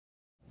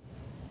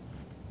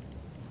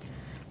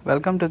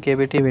Welcome to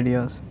KBT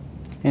videos.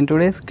 In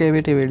today's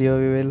KBT video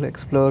we will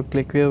explore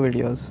QlikView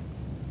videos.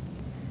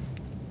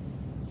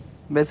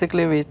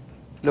 Basically we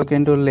look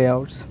into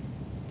layouts.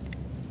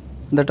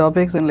 The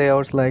topics in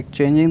layouts like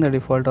changing the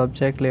default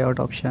object layout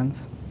options,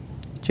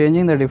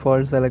 changing the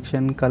default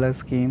selection color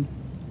scheme,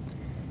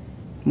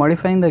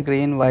 modifying the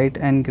green, white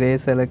and gray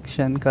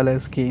selection color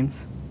schemes,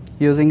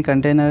 using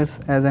containers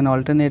as an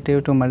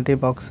alternative to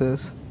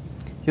multi-boxes,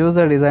 use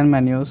the design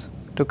menus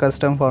to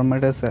custom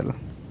format a cell.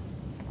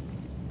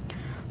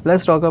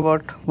 Let's talk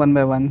about one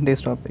by one these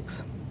topics.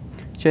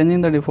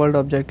 Changing the default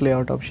object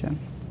layout option.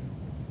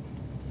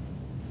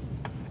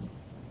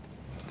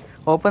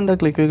 Open the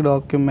QlikView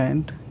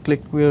document,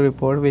 QlikView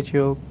report which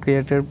you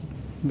created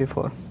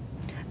before.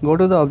 Go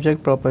to the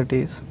object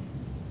properties.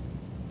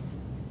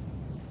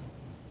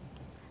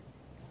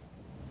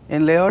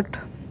 In layout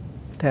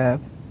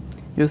tab,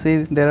 you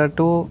see there are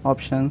two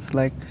options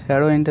like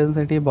shadow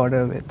intensity,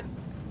 border width.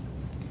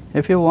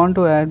 If you want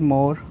to add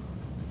more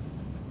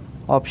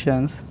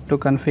options to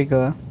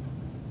configure,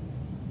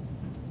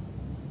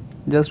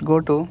 just go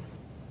to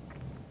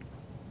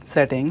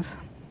settings,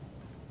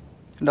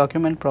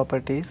 document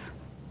properties,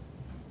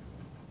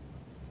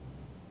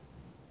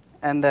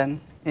 and then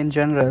in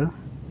general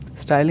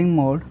styling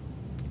mode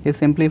is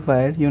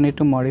simplified, you need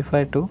to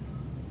modify to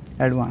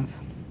advanced.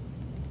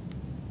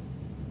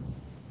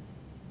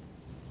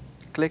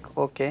 Click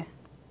OK.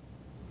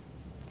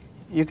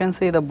 You can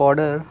see the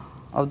border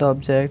of the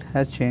object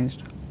has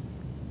changed.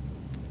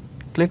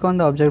 Click on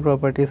the object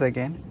properties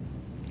again,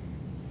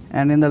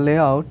 and in the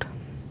layout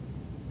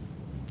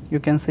you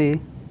can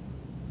see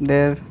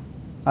there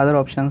other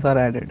options are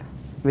added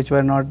which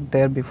were not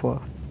there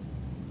before.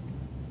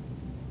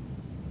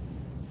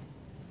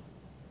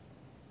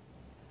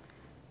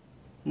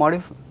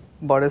 Modify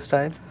border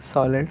style,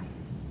 solid,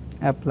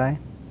 apply.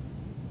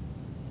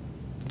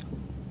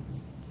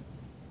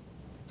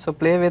 So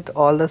play with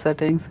all the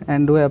settings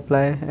and do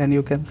apply, and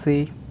you can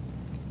see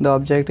the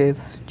object is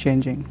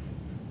changing,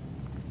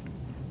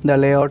 the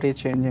layout is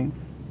changing.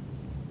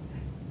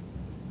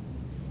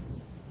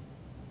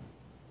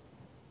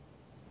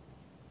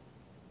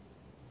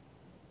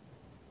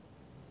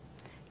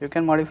 You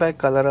can modify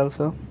color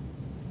also.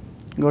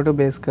 Go to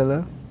base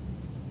color,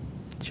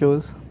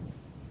 choose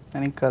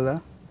any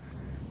color,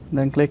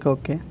 then click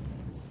OK.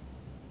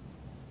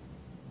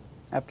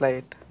 Apply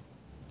it.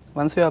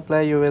 Once you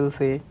apply, you will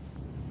see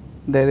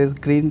there is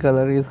green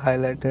color is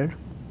highlighted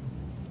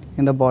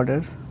in the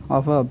borders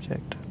of an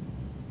object.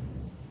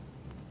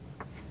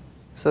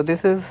 So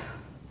this is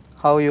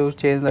how you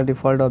change the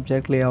default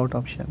object layout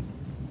option.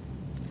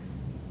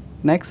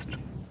 Next,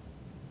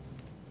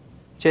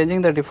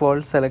 changing the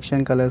default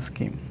selection color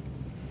scheme.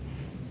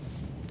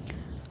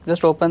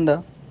 Just open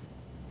the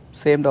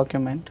same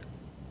document.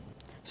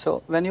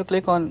 So when you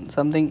click on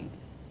something,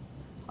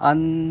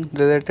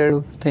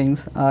 unrelated things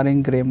are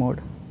in gray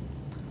mode.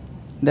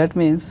 That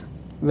means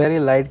very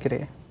light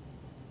gray.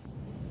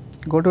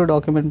 Go to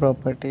document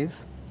properties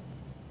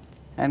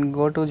and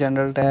go to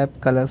general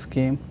tab, color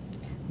scheme,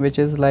 which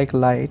is like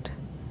light.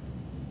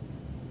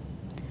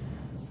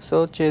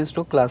 So change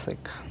to classic.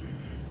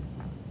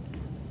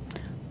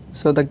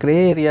 So the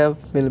gray area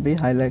will be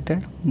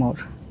highlighted more.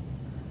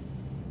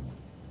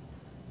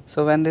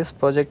 So when this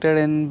projected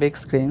in big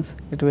screens,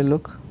 it will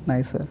look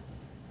nicer,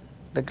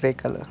 the gray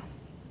color.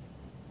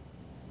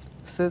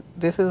 So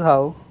this is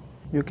how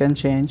you can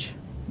change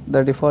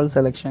the default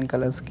selection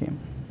color scheme.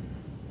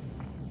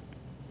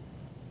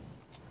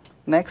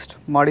 Next,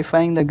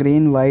 modifying the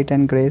green, white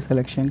and gray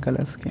selection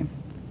color scheme.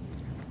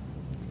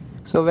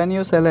 So when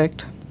you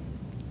select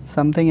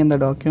something in the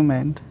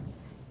document,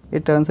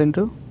 it turns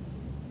into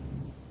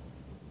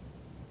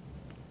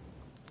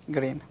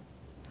green.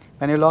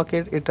 When you lock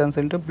it, it turns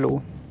into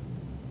blue.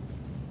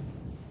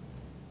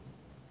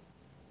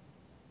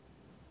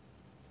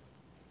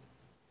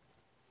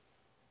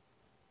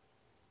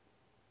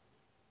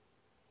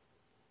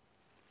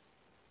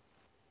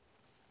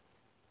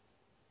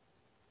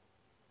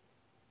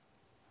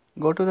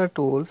 Go to the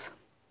tools,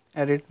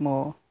 edit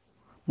more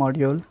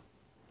module.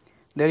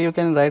 There you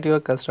can write your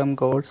custom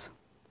codes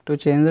to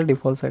change the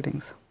default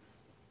settings.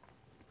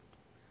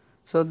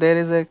 So there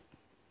is a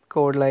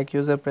code like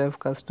userpref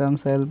custom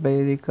cell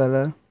berry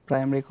color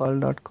primary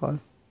call,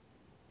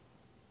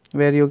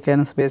 where you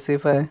can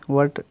specify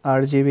what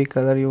RGB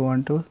color you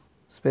want to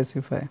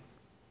specify.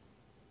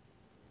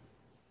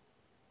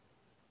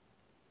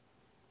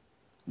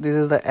 This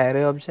is the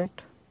array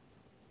object.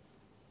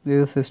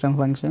 This is system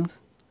functions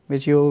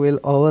which you will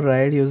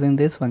override using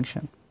this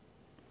function.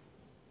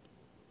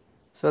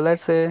 So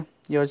let's say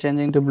you're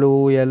changing to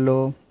blue,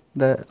 yellow,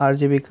 the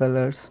RGB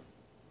colors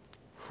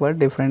for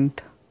different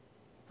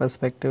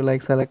perspective,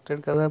 like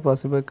selected color,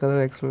 possible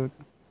color, excluded.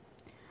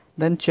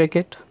 Then check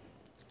it.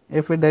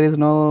 If there is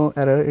no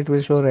error, it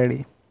will show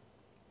ready.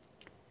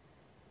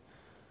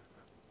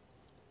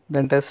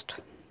 Then test.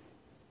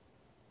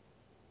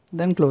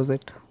 Then close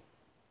it.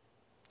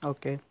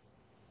 Okay.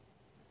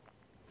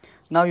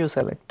 Now you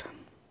select.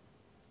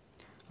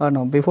 Oh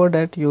no, before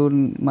that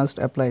you must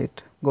apply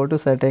it. go to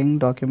setting,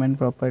 document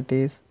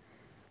properties,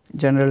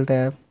 general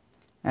tab,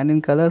 and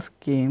in color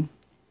scheme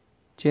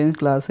change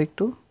classic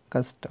to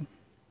custom,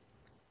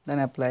 then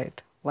apply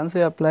it. Once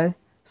you apply,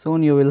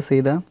 soon you will see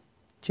the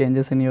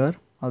changes in your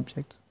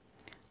objects.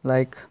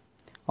 Like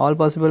all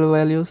possible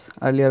values,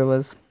 earlier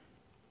was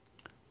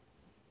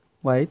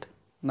white,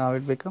 now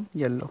it become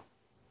yellow.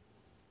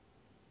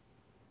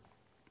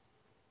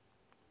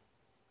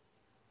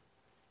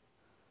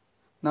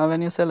 Now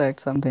when you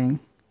select something,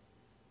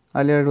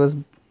 earlier it was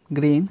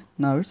green,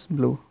 now it's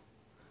blue,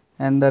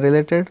 and the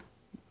related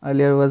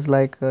earlier was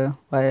like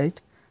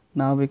white,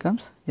 now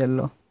becomes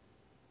yellow,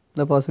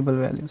 the possible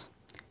values.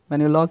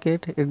 When you lock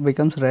it, it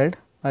becomes red,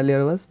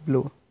 earlier was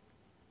blue.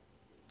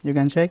 You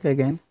can check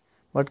again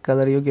what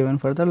color you given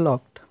for the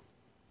locked.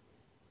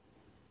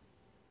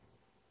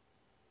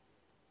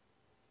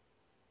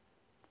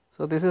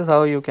 So this is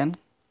how you can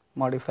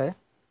modify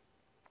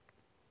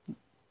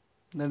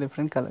the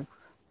different colors.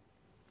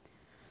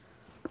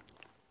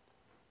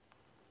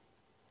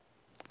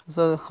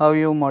 So how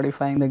you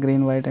modifying the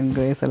green, white and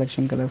gray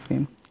selection color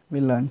scheme,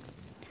 we'll learn.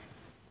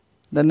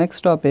 The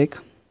next topic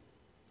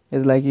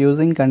is like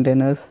using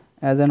containers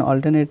as an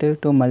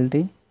alternative to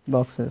multi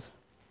boxes.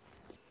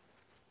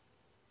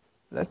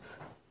 Let's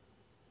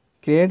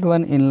create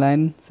one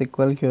inline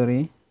SQL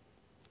query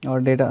or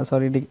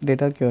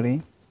data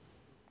query,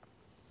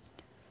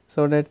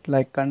 so that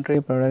like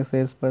country, product,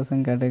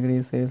 salesperson,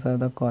 category, sales are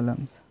the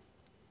columns.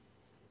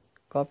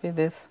 Copy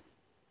this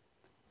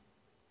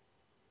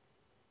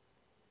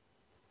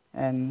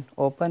and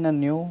open a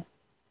new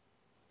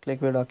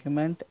QlikView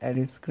document,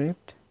 edit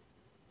script,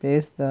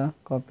 paste the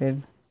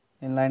copied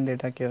inline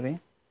data query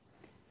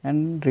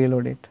and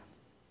reload it.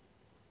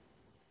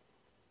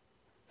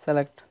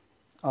 Select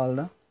all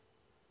the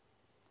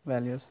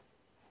values.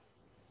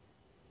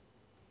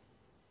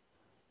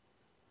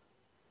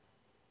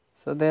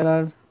 So there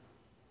are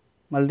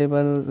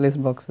multiple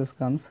list boxes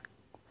comes: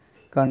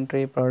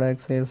 country,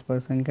 product,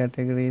 salesperson,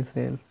 category,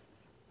 sales.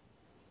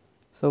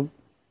 So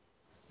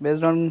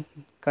based on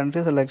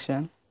country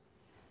selection,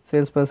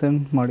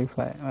 salesperson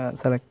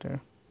selected,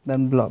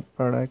 then block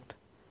product.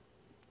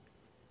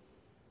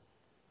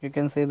 You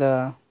can see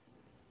the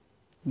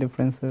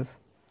differences,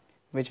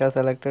 which are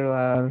selected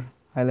are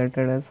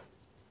highlighted as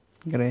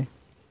gray,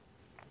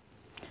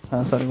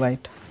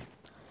 white.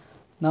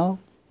 Now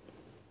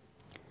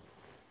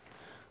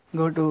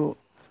go to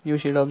view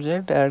sheet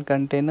object, add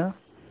container,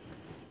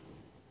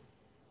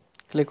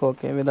 click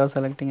OK without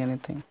selecting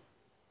anything.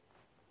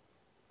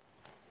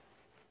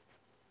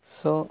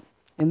 So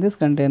in this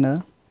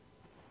container,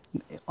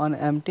 on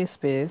empty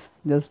space,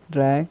 just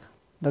drag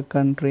the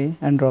country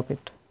and drop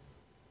it.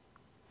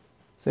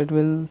 So it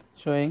will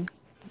showing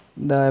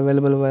the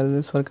available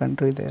values for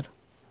country there.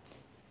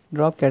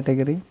 Drop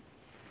category,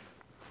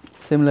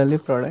 similarly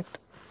product,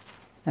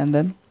 and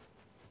then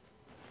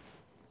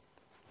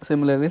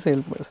similarly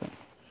salesperson.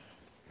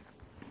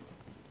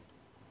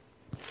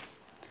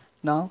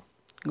 Now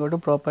go to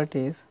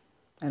properties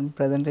and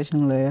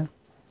presentation layer,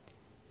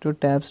 to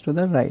tabs to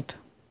the right,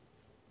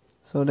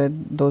 so that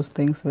those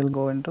things will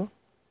go into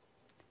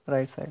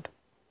right side.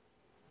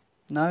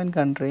 Now in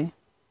country,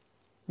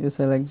 you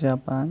select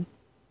Japan,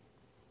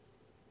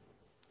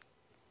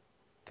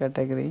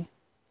 category,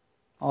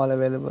 all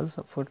available,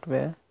 so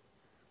footwear,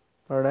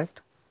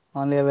 product,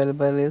 only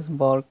available is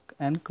Bork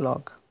and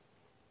clock,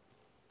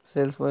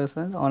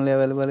 salesperson, only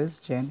available is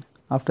Jane,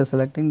 after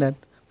selecting that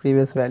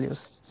previous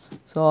values.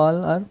 So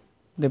all are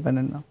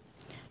dependent now,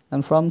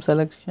 and from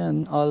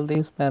selection all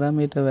these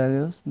parameter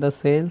values, the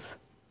sales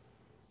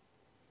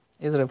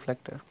is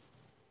reflected.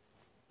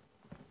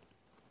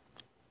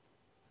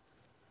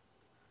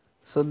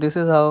 So this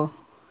is how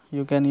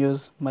you can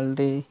use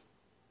multi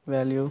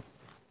value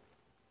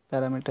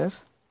parameters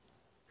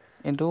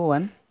into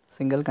one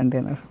single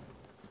container.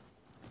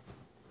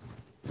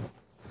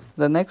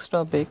 The next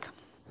topic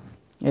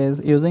is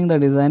using the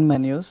design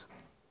menus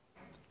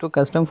to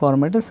custom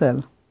format a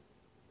cell.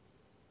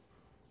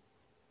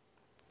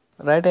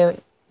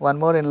 Write one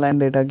more inline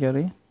data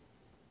query,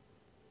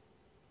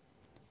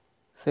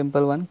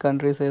 simple one,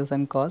 country, sales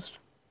and cost.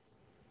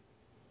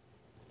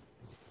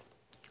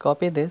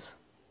 Copy this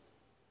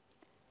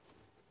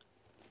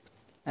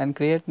and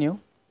create new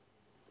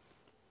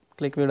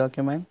QlikView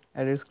document,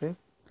 edit script,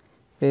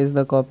 paste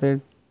the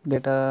copied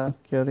data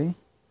query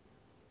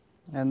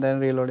and then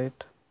reload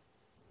it.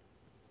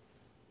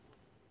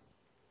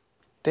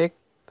 Take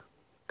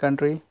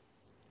country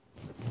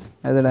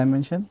as a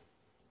dimension,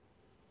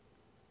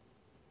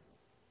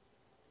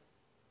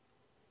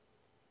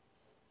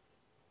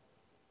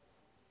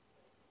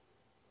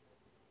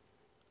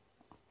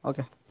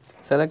 okay.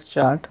 Select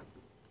chart,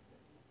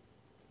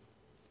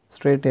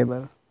 straight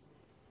table.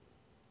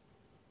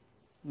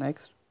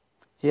 Next,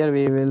 here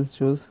we will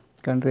choose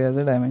country as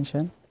a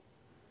dimension.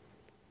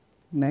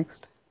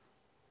 Next,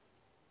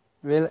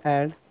 we'll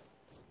add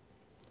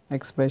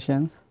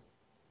expressions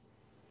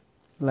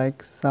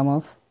like sum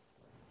of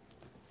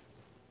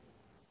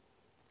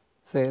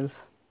sales,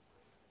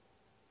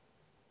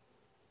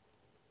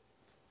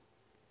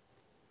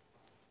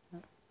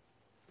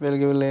 We'll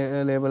give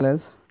a label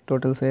as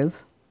total sales.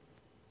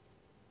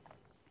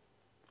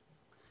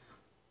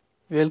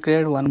 We'll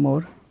create one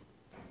more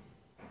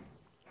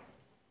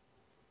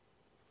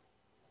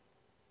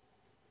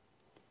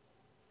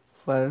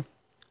for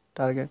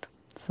target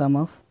sum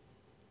of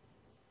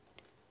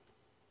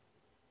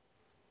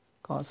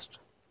cost,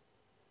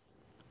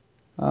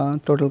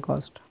 total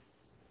cost.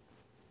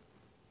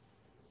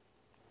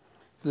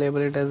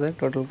 Label it as a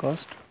total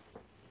cost.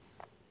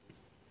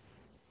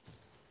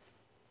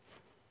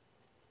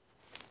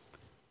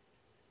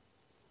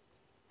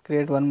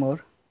 Create one more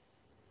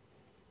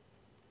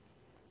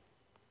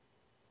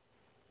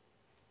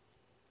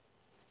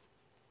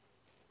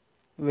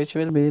which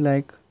will be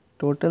like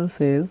total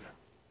sales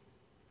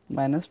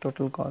minus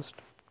total cost.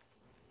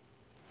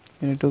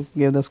 You need to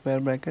give the square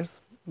brackets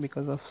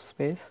because of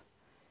space.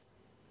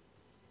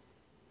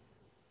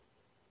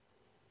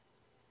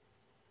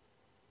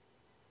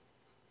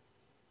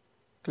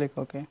 Click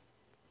OK.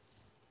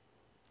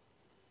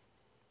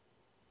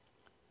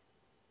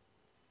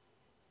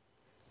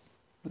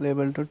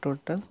 Label to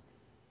total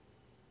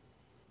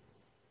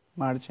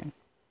margin.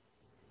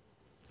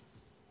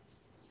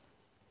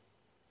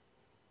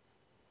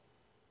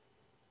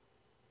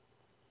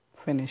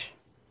 Finish.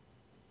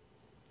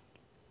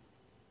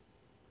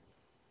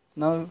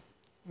 Now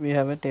we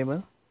have a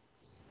table,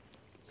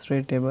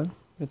 straight table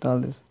with all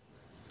this.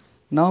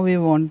 Now we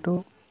want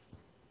to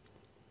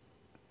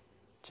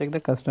check the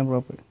custom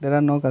property. There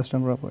are no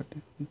custom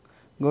property.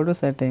 Go to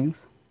settings,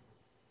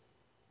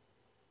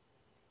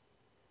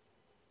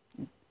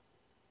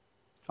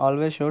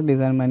 always show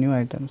design menu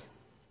items.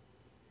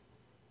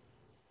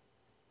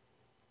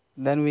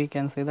 Then we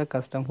can see the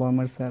custom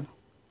format cell.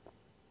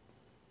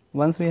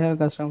 Once we have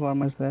custom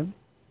format cell,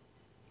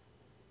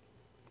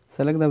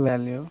 select the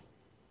value,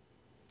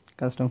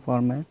 custom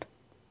format,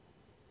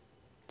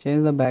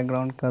 change the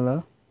background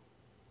color.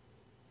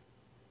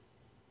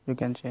 You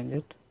can change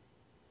it.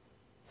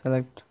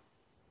 Select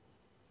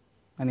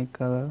any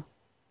color,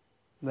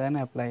 then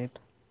apply it.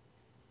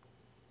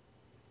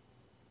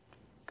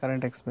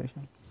 Current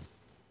expression.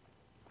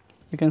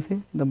 You can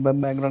see the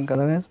background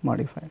color has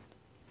modified.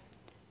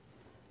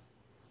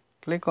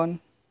 Click on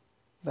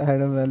the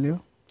header value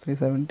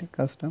 370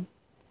 custom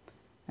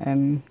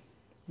and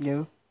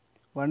give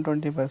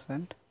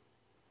 120%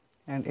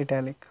 and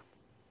italic.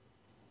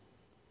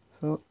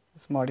 So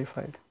it's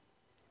modified.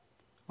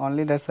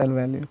 Only that cell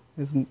value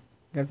is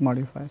get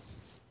modified.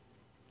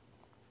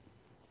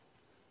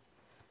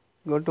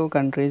 Go to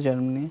country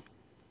Germany,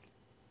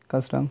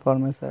 custom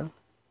format cell.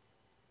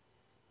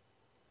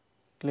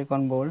 Click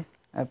on bold,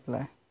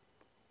 apply.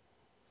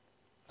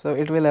 So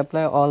it will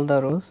apply all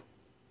the rows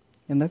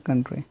in the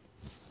country.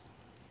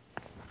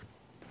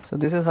 So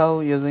this is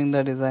how using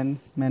the design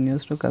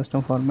menus to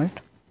custom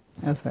format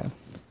a cell.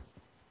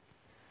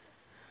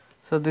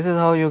 So this is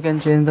how you can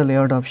change the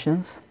layout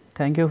options.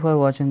 Thank you for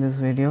watching this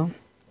video.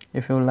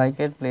 If you like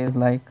it, please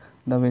like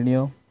the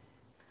video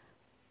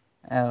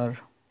or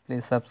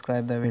please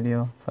subscribe the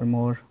video for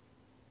more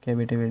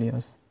KBT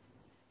videos.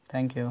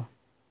 Thank you.